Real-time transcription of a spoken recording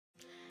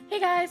Hey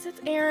guys, it's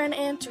Erin,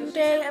 and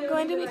today I'm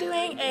going to be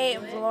doing a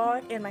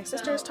vlog, and my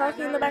sister's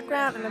talking in the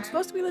background, and I'm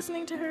supposed to be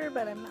listening to her,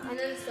 but I'm not.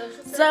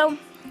 So,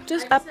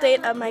 just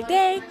update of my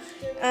day.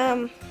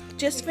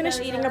 Just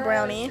finished eating a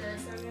brownie,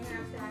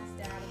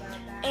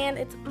 and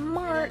it's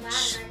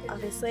March,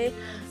 obviously.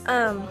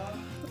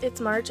 It's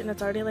March, and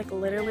it's already like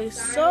literally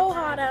so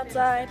hot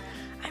outside.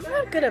 I'm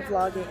not good at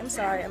vlogging. I'm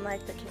sorry. I'm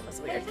like, the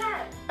camera's weird.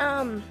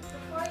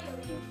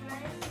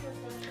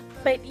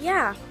 But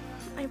yeah,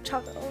 I have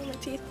chocolate all in my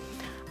teeth.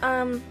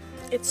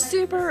 It's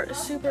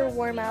super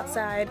warm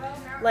outside.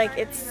 Like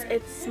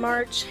it's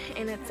March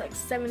and it's like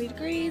 70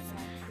 degrees.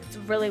 It's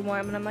really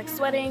warm and I'm like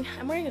sweating.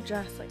 I'm wearing a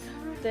dress like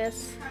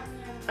this.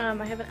 I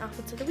have an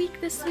outfit of the week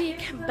this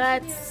week,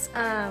 but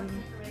I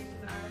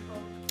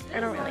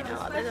don't really know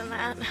other than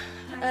that.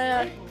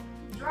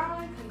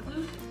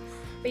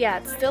 But yeah,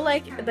 it's still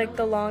like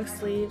the long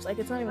sleeves. Like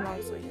it's not even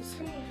long sleeves.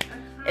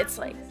 It's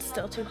like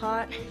still too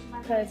hot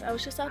because I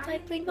was just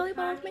outside playing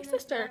volleyball with my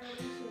sister.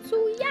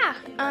 So yeah,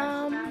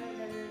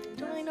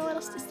 don't really know what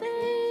else to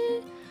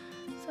say.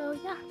 So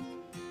yeah,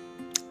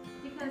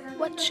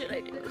 what should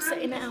I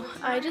say now?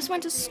 I just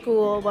went to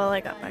school. Well,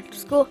 I got back to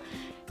school.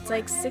 It's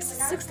like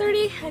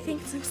 6:30. I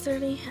think it's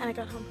 6:30, and I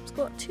got home from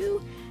school at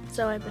 2.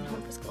 So I've been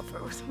home from school for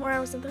 4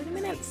 hours and 30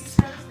 minutes,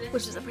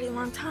 which is a pretty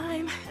long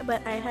time.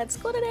 But I had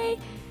school today.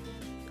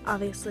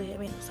 Obviously, I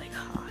mean, it's like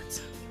hot.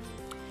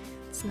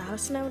 It's not a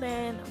snow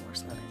day, no more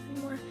snow days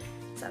anymore,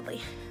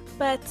 sadly.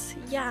 But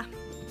yeah,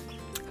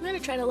 I'm gonna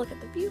try to look at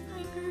the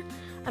viewfinder.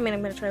 I'm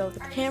gonna try to look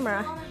at the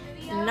camera,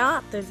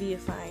 not the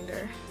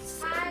viewfinder.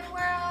 So,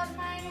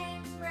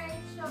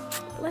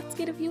 let's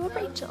get a view of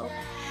Rachel.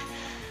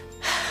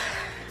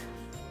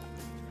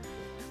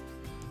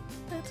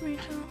 That's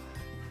Rachel.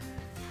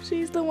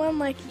 She's the one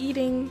like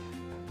eating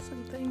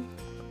something.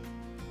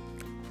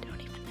 I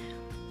don't even know.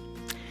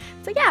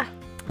 So yeah.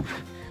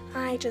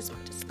 I just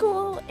went to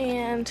school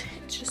and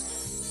it's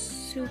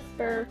just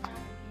super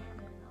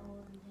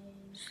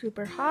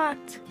hot,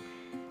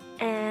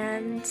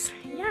 and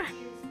yeah.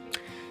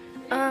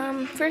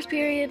 First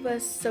period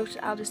was social.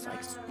 I'll just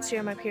like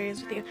share my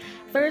periods with you.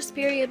 First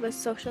period was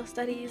social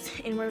studies,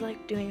 and we're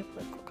like doing a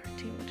political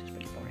cartoon, which is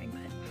pretty boring,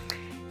 but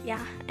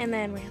yeah. And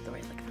then we have to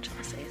write like a bunch of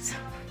essays.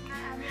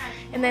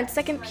 And then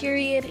second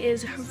period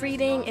is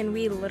reading, and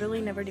we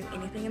literally never do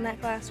anything in that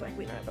class. Like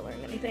we don't have to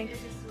learn anything.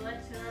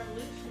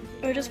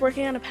 We're just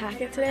working on a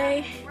packet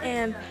today,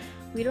 and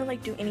we don't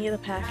like do any of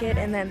the packet,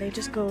 and then they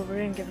just go over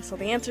it and give us all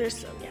the answers.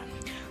 So yeah,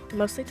 we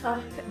mostly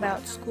talk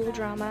about school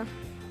drama.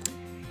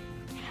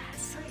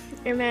 Yes.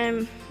 And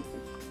then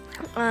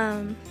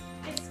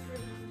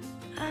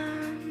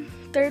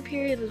third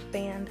period was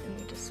band, and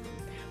we didn't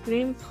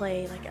even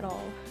play like at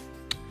all.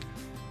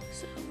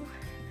 So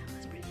that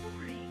was pretty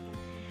boring.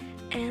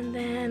 And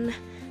then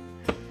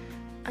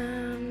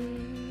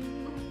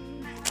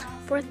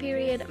fourth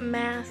period,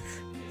 math.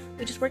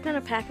 We just worked on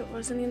a packet,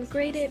 wasn't even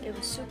graded. It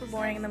was super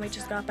boring, and then we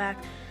just got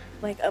back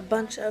like a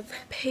bunch of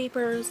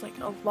papers, like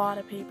a lot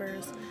of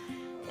papers.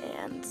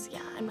 And yeah,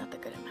 I'm not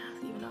that good at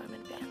math, even though I'm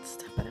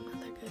advanced, but I'm not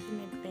that good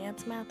in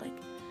advanced math, like,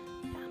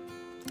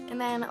 yeah.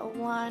 And then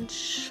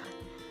lunch,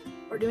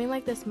 we're doing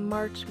like this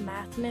March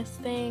Madness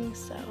thing,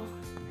 so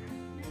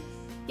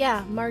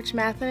yeah, March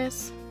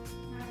Madness.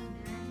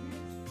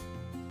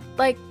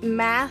 Like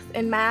math,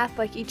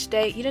 like each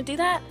day. You didn't do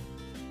that?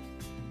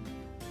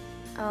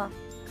 Oh.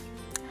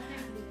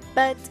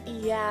 But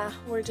yeah,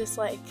 we're just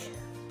like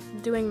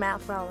doing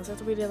math problems.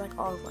 That's what we did like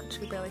all of lunch.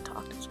 We barely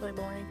talked. It was really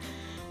boring.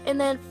 And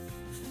then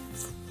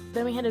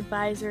we had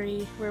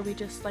advisory where we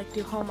just like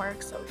do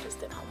homework. So we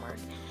just did homework.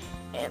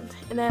 And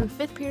then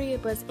fifth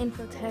period was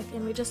infotech,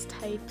 and we just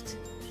typed.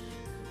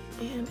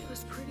 And it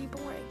was pretty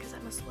boring because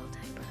I'm a slow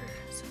typer.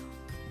 So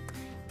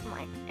I'm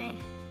like, It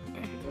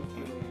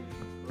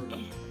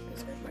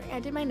was really boring. I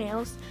did my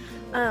nails.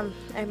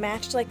 I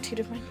matched like mixed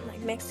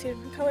two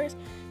different colors.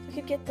 I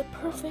could get the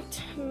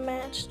perfect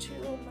match to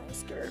my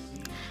skirt.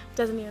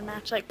 Doesn't even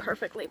match like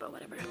perfectly, but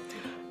whatever.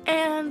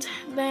 And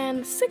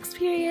then sixth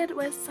period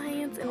was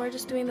science, and we're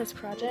just doing this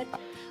project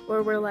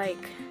where we're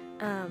like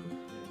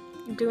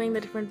doing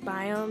the different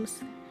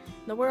biomes in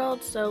the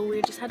world. So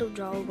we just had to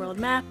draw a world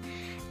map,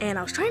 and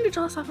I was trying to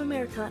draw South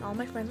America, and all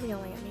my friends were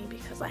yelling at me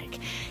because I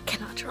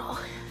cannot draw.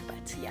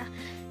 But yeah,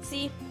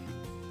 see,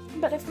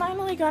 but I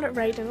finally got it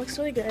right, and it looks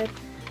really good.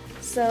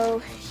 So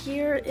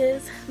here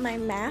is my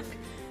map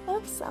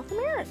of South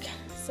America.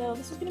 So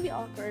this is gonna be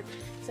awkward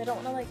because I don't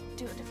want to like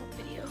do a different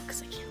video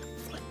because I can't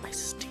flip my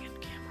stand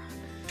camera.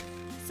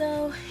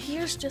 So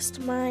here's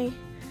just my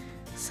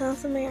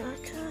South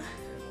America.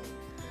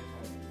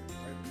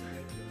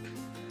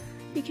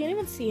 You can't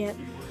even see it.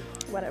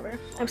 Whatever.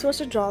 I'm supposed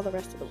to draw the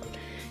rest of the world.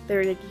 They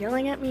were like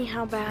yelling at me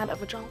how bad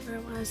of a drawer I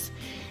was,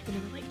 and they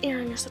were like,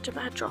 "Erin, you're such a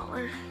bad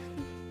drawer."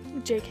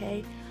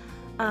 JK.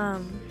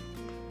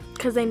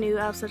 Because they knew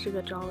I was such a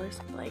good drawer,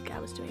 so like I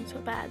was doing so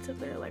bad, so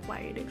they were like,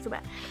 "Why are you doing so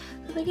bad?"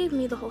 So they gave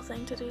me the whole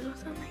thing to do,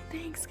 so I'm like,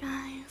 "Thanks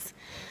guys,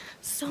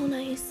 so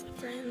nice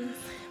friends."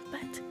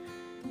 But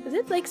does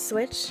it like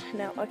switch?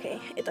 No, okay,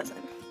 it doesn't.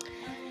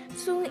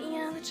 So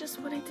yeah, that's just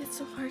what I did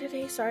so far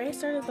today. Sorry I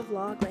started the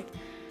vlog like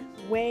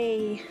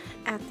way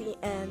at the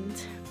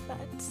end, but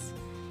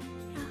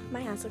yeah,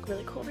 my eyes look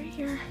really cool right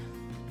here.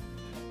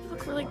 They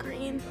look really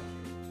green.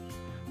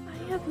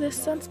 I have this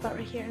sunspot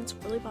right here and it's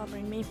really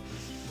bothering me.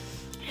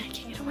 And I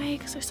can't get away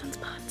because there's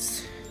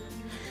sunspots.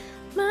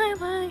 My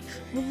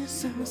life is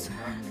so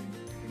sad.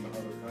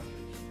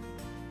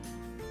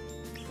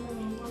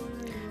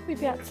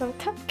 We've got some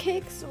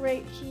cupcakes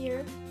right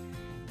here.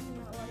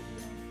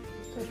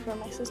 They're from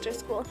my sister's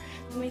school.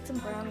 I made some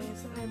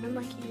brownies and I've been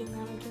like eating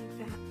them and getting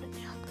fat right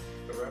now.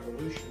 The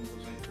revolution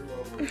was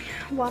over.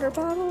 Water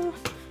bottle.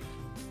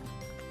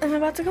 I'm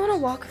about to go on a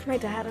walk with my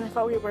dad, and I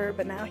thought we were,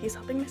 but now he's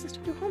helping my sister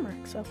do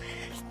homework. So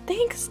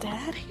thanks,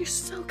 Dad. You're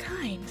so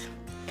kind.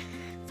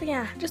 So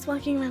yeah, just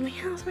walking around my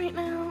house right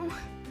now.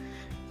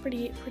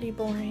 Pretty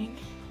boring.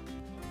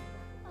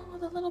 Oh,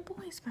 the little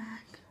boy's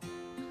back.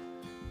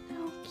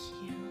 How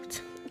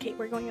cute. Okay,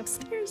 we're going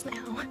upstairs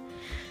now.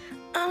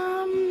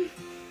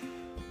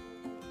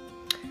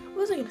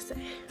 What was I gonna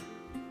say?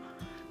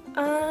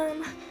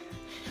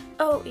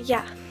 Oh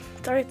yeah.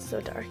 Sorry it's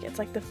so dark. It's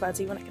like the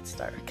fuzzy when it gets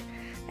dark.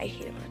 I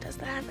hate it when it does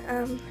that.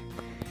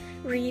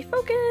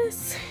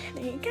 Refocus.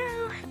 There you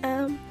go.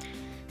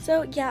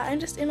 So yeah, I'm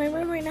just in my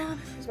room right now.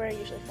 This is where I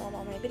usually film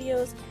all my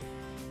videos.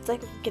 It's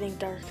like getting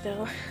dark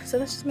though. So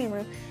that's just my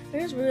room.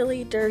 It's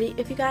really dirty.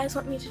 If you guys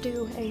want me to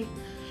do a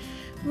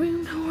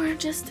room tour,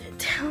 just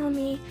tell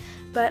me.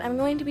 But I'm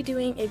going to be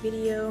doing a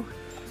video,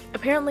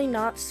 apparently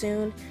not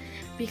soon,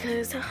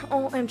 because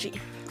OMG,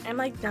 I'm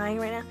like dying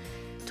right now.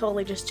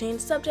 Totally just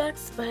changed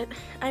subjects, but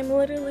I'm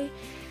literally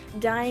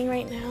dying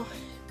right now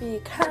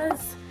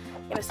because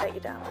I'm gonna set you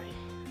down right.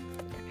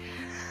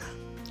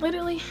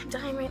 Literally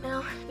dying right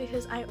now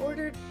because I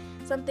ordered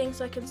something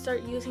so I can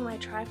start using my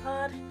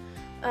tripod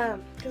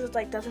because it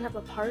like doesn't have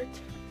a part.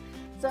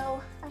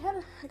 So I got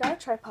a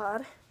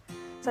tripod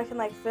so I can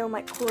like film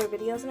like cooler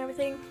videos and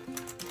everything,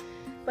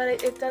 but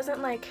it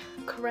doesn't like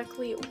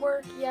correctly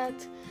work yet.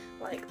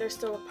 Like there's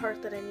still a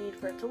part that I need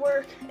for it to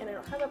work and I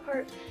don't have a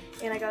part,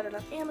 and I got it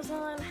off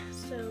Amazon.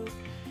 So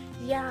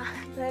yeah,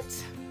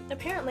 that's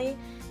apparently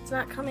it's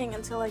not coming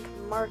until like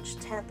March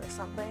 10th or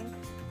something.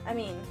 I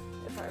mean,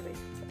 it's already March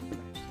 10th.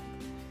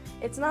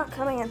 It's not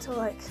coming until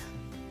like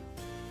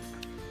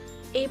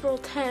April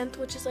 10th,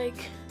 which is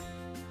like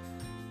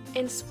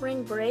in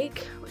spring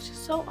break, which is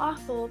so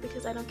awful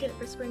because I don't get it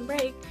for spring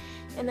break.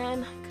 And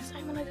then because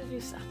I wanted to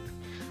do stuff,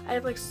 I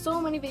have like so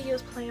many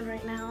videos planned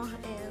right now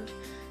and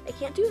I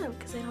can't do them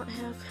because I don't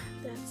have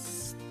that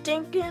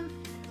stinking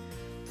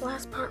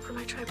last part for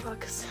my tripod,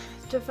 because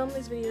to film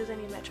these videos I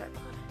need my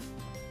tripod.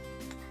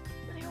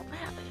 But I don't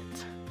have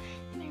it.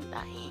 And I'm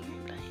dying.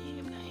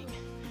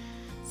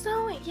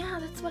 So yeah,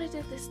 that's what I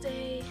did this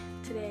day.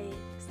 This day.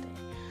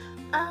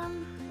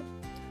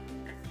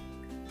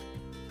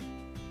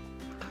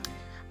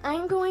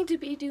 I'm going to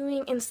be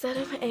doing, instead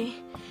of a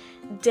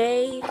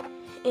day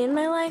in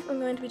my life, I'm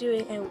going to be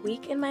doing a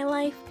week in my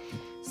life.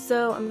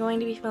 So I'm going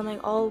to be filming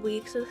all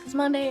week. So this is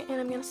Monday and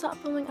I'm going to stop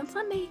filming on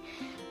Sunday.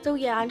 So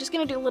yeah, I'm just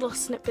going to do little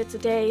snippets a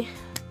day.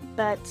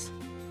 But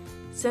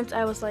since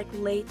I was like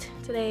late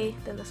today,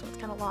 then this one's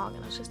kind of long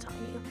and I was just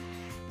telling you.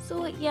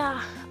 So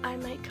yeah, I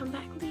might come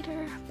back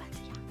later. But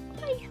yeah,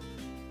 bye.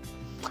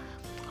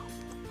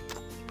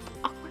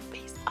 Awkward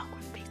face,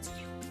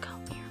 you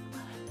come here.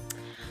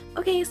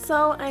 Okay,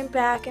 so I'm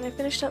back and I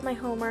finished up my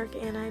homework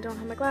and I don't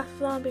have my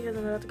glasses on because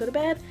I'm about to go to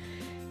bed.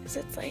 Because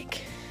it's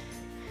like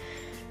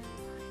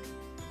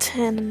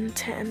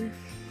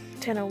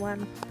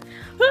 10:01.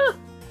 Ah!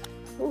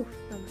 Ooh,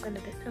 almost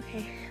ended it.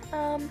 Okay.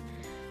 Oh,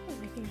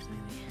 my finger's my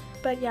way.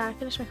 But yeah, I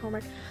finished my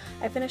homework.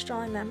 I finished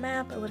drawing that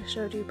map. I would have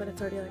showed you, but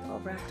it's already like all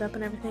wrapped up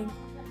and everything.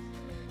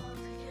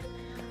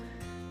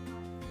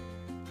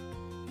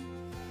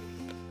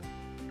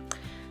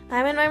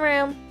 I'm in my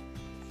room.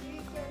 She's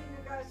getting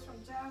you guys from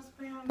Jazz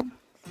Band.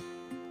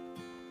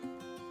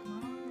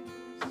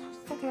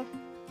 Okay.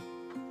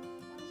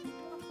 What is she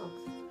doing,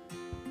 folks?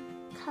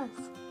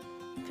 Cause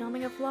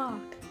filming a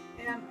vlog.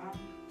 And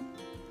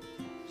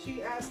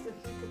she asked if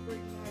we could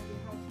bring Maggie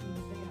home from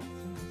the dance.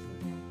 And I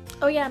said no.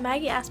 Oh yeah,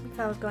 Maggie asked me if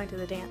I was going to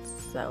the dance,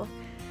 so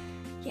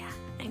yeah,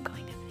 I'm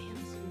going to the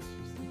dance. That's what she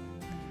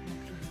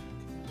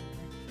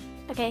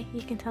said. Okay,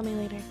 you can tell me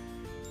later.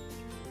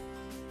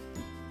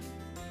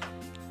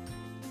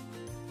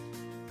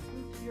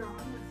 You're on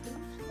with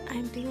them?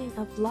 I'm doing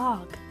a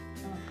vlog,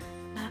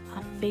 not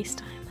on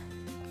FaceTime.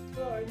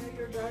 Well, I know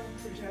you're driving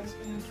for Jazz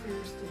Band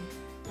Thursday,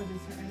 but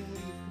is there any way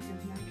you could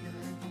give Maggie a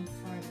ride on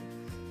Friday?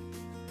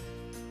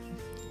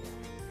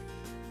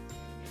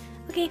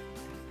 Okay,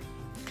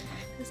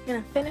 just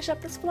gonna finish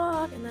up this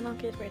vlog and then I'll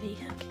get ready.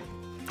 Okay,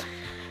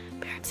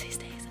 parents these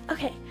days.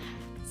 Okay,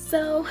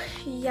 so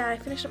yeah, I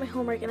finished up my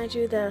homework and I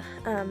drew the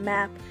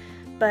map,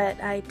 but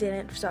I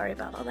didn't, sorry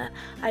about all that,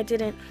 I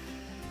didn't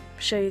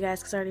show you guys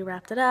because I already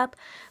wrapped it up.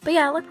 But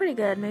yeah, it looked pretty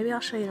good. Maybe I'll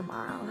show you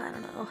tomorrow, I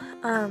don't know.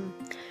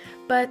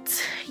 But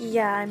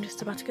yeah, I'm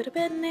just about to go to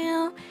bed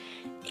now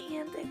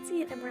and that's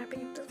it. I'm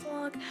wrapping up this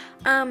vlog.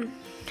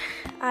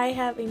 I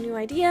have a new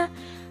idea.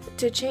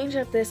 to change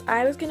up this,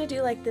 I was gonna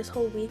do like this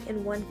whole week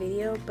in one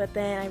video, but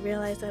then I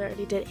realized that I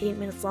already did 8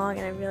 minutes long,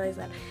 and I realized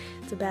that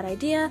it's a bad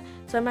idea,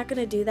 so I'm not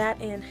gonna do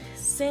that. And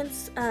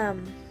since I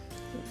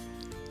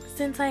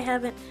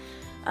haven't,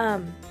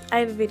 I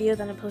have a video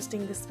that I'm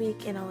posting this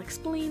week, and I'll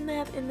explain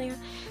that in there.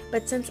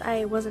 But since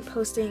I wasn't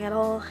posting at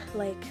all,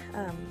 like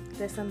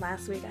this and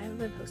last week, I haven't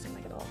been posting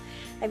like at all.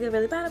 I feel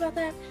really bad about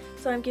that,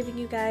 so I'm giving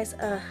you guys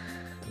a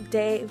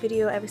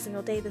video every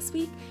single day this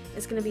week.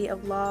 It's gonna be a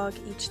vlog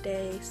each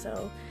day,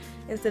 so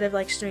instead of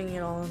like stringing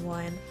it all in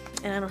one.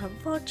 And I don't have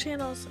a vlog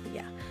channel, so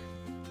yeah,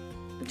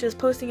 just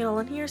posting it all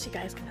on here so you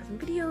guys can have some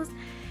videos.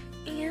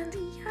 And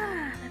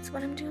yeah, that's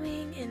what I'm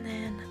doing. And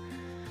then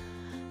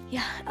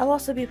yeah, I'll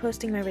also be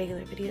posting my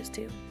regular videos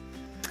too.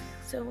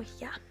 So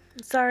yeah,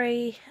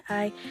 sorry,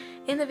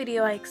 in the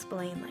video I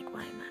explain like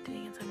why I'm not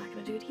doing it, so I'm not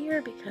gonna do it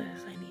here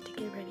because I need to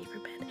get ready for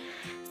bed.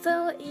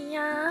 So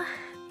yeah,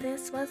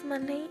 this was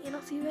Monday, and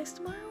I'll see you guys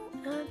tomorrow,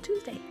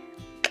 Tuesday.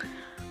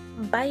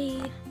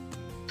 Bye.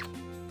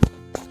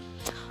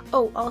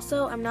 Oh,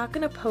 also, I'm not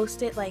gonna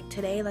post it like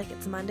today, like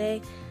it's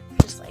Monday.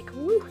 Just like,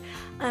 woo.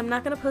 I'm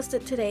not gonna post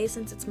it today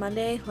since it's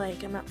Monday.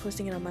 Like, I'm not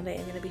posting it on Monday.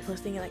 I'm gonna be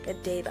posting it like a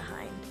day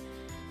behind,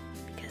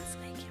 because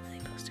I can't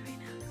really post it right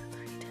now because it's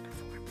already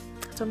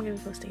 10:04. So I'm gonna be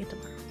posting it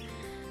tomorrow.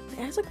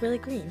 My eyes look really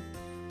green.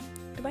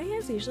 Do my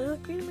eyes usually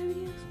look green in my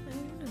videos? I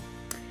don't know.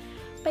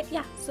 But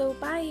yeah, so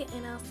bye,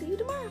 and I'll see you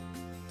tomorrow.